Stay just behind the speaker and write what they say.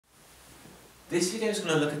This video is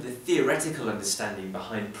going to look at the theoretical understanding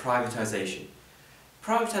behind privatisation.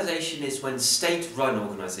 Privatisation is when state-run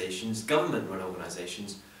organisations, government-run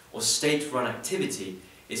organisations, or state-run activity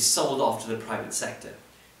is sold off to the private sector.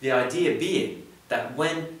 The idea being that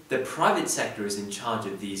when the private sector is in charge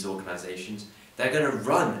of these organisations, they're going to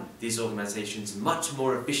run these organisations much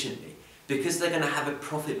more efficiently because they're going to have a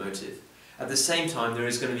profit motive. At the same time, there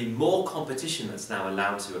is going to be more competition that's now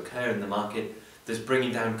allowed to occur in the market that's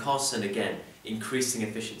bringing down costs and again, increasing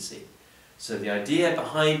efficiency. So the idea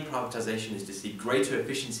behind privatisation is to see greater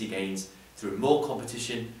efficiency gains through more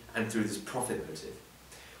competition and through this profit motive.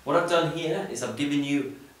 What I've done here is I've given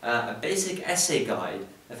you a basic essay guide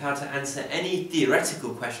of how to answer any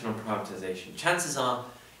theoretical question on privatisation. Chances are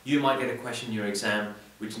you might get a question in your exam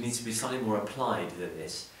which needs to be slightly more applied than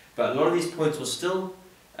this, but a lot of these points will still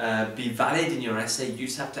be valid in your essay. You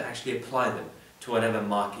just have to actually apply them to whatever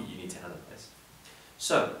market you need to analyse.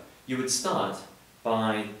 So, you would start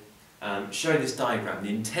by showing this diagram. The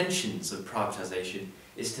intentions of privatisation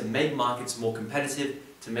is to make markets more competitive,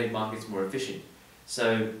 to make markets more efficient.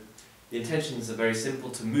 So, the intentions are very simple: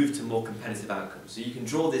 to move to more competitive outcomes. So you can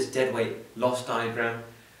draw this deadweight loss diagram,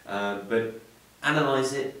 but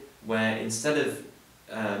analyse it where instead of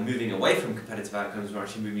moving away from competitive outcomes, we're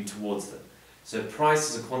actually moving towards them. So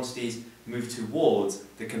prices and quantities move towards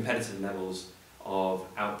the competitive levels of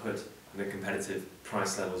output and the competitive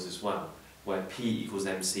price levels as well, where P equals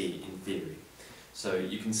MC in theory. So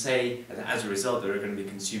you can say that as a result there are going to be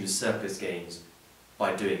consumer surplus gains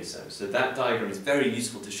by doing so. So that diagram is very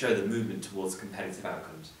useful to show the movement towards competitive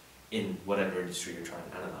outcomes in whatever industry you're trying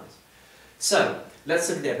to analyse. So let's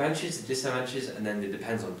look at the advantages, the disadvantages, and then the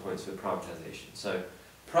depends on points for privatisation. So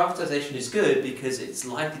privatisation is good because it's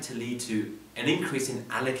likely to lead to an increase in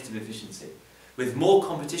allocative efficiency. With more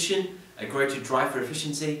competition, a greater drive for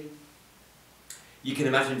efficiency, you can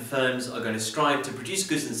imagine firms are going to strive to produce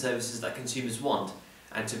goods and services that consumers want,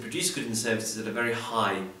 and to produce goods and services at a very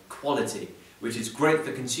high quality, which is great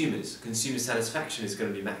for consumers. Consumer satisfaction is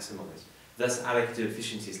going to be maximised. Thus, allocative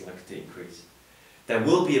efficiency is likely to increase. There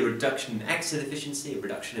will be a reduction in exit efficiency, a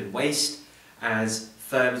reduction in waste, as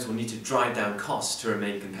firms will need to drive down costs to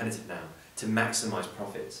remain competitive now, to maximise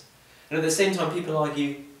profits. And at the same time, people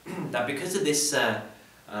argue that because of this,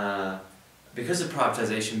 because of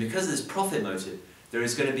privatisation, because of this profit motive, there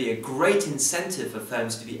is going to be a great incentive for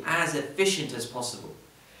firms to be as efficient as possible.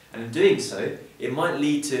 And in doing so, it might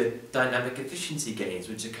lead to dynamic efficiency gains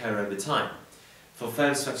which occur over time. For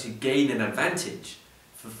firms to actually gain an advantage,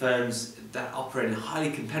 for firms that operate in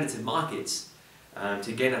highly competitive markets,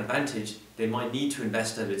 to gain an advantage, they might need to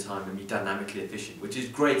invest over time and be dynamically efficient, which is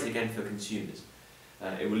great again for consumers.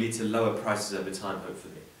 It will lead to lower prices over time,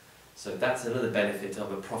 hopefully. So that's another benefit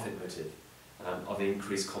of a profit motive, of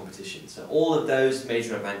increased competition. So all of those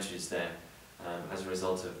major advantages there as a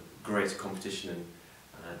result of greater competition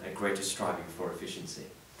and a greater striving for efficiency.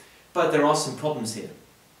 But there are some problems here.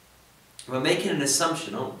 We're making an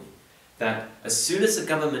assumption, aren't we, that as soon as the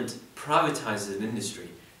government privatises an industry,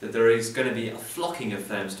 that there is going to be a flocking of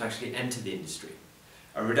firms to actually enter the industry.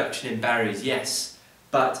 A reduction in barriers, yes,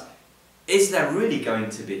 but is there really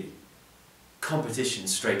going to be competition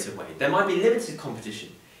straight away? There might be limited competition,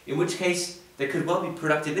 in which case there could well be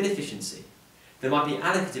productive inefficiency. There might be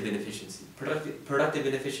allocative inefficiency, productive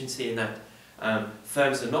inefficiency in that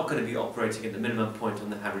firms are not going to be operating at the minimum point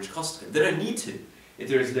on the average cost curve. They don't need to if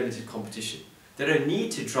there is limited competition. They don't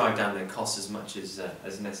need to drive down their costs as much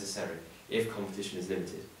as necessary if competition is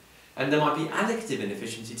limited. And there might be allocative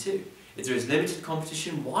inefficiency too. If there is limited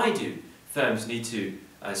competition, why do firms need to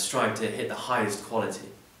strive to hit the highest quality?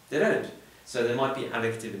 They don't. So there might be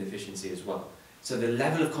allocative inefficiency as well. So the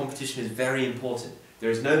level of competition is very important. There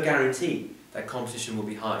is no guarantee that competition will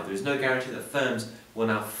be high. There is no guarantee that firms will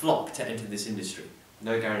now flock to enter this industry.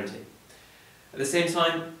 No guarantee. At the same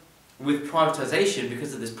time, with privatisation,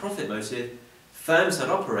 because of this profit motive, firms that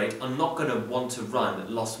operate are not going to want to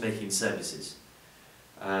run loss-making services.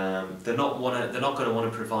 They're not going to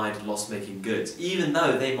want to provide loss-making goods, even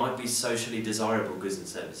though they might be socially desirable goods and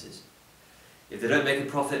services. If they don't make a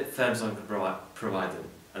profit, firms aren't going to provide them,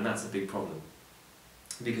 and that's a big problem,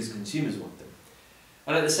 because consumers want them.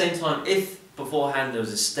 And at the same time, if beforehand there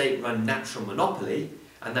was a state-run natural monopoly,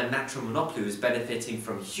 and that natural monopoly was benefiting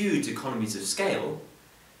from huge economies of scale,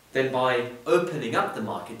 then by opening up the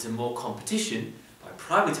market to more competition, by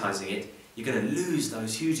privatising it, you're going to lose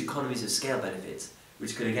those huge economies of scale benefits,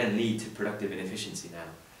 which could again lead to productive inefficiency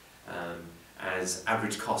now, as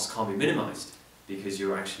average costs can't be minimised, because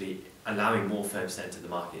you're actually allowing more firms to enter the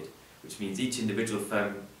market, which means each individual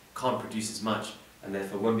firm can't produce as much, and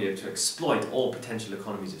therefore won't be able to exploit all potential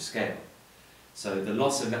economies of scale. So the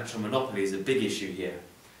loss of natural monopoly is a big issue here,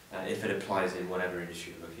 if it applies in whatever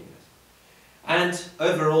industry you're looking at. And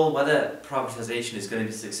overall, whether privatisation is going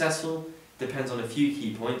to be successful depends on a few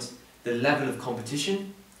key points. The level of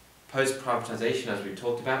competition, post-privatisation, as we've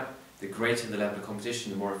talked about, the greater the level of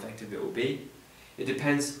competition, the more effective it will be. It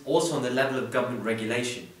depends also on the level of government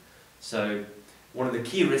regulation. So one of the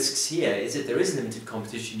key risks here is that there is limited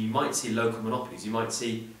competition. You might see local monopolies, you might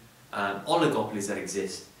see oligopolies that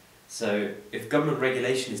exist. So if government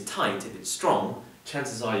regulation is tight, if it's strong,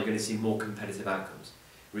 chances are you're going to see more competitive outcomes.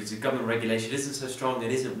 Whereas if government regulation isn't so strong,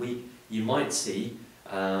 it isn't weak, you might see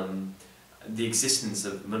the existence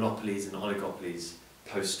of monopolies and oligopolies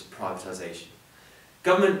post-privatisation.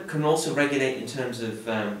 Government can also regulate in terms of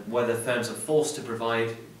whether firms are forced to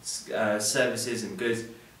provide services and goods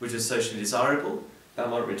which are socially desirable. That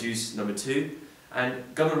might reduce number 2.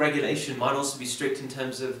 And government regulation might also be strict in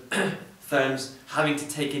terms of firms having to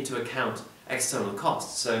take into account external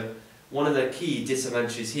costs. So one of the key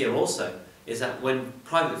disadvantages here also is that when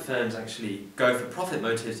private firms actually go for profit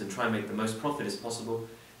motives and try and make the most profit as possible,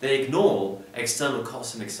 they ignore external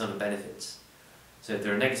costs and external benefits. So if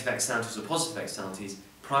there are negative externalities or positive externalities,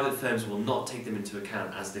 private firms will not take them into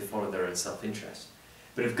account as they follow their own self-interest.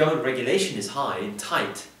 But if government regulation is high and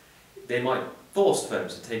tight, they might force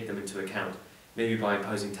firms to take them into account, maybe by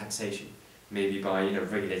imposing taxation, maybe by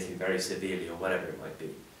regulating very severely or whatever it might be.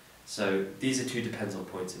 So these are 2 dependent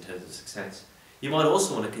points in terms of success. You might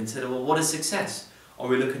also want to consider, well, what is success? Are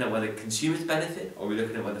we looking at whether consumers benefit? Are we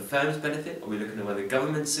looking at whether firms benefit? Are we looking at whether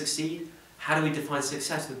governments succeed? How do we define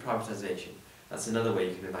success with privatisation? That's another way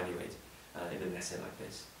you can evaluate in an essay like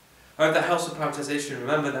this. I hope that helps with privatisation.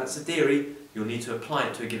 Remember, that's a theory. You'll need to apply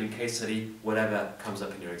it to a given case study, whatever comes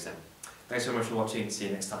up in your exam. Thanks very much for watching. See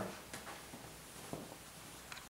you next time.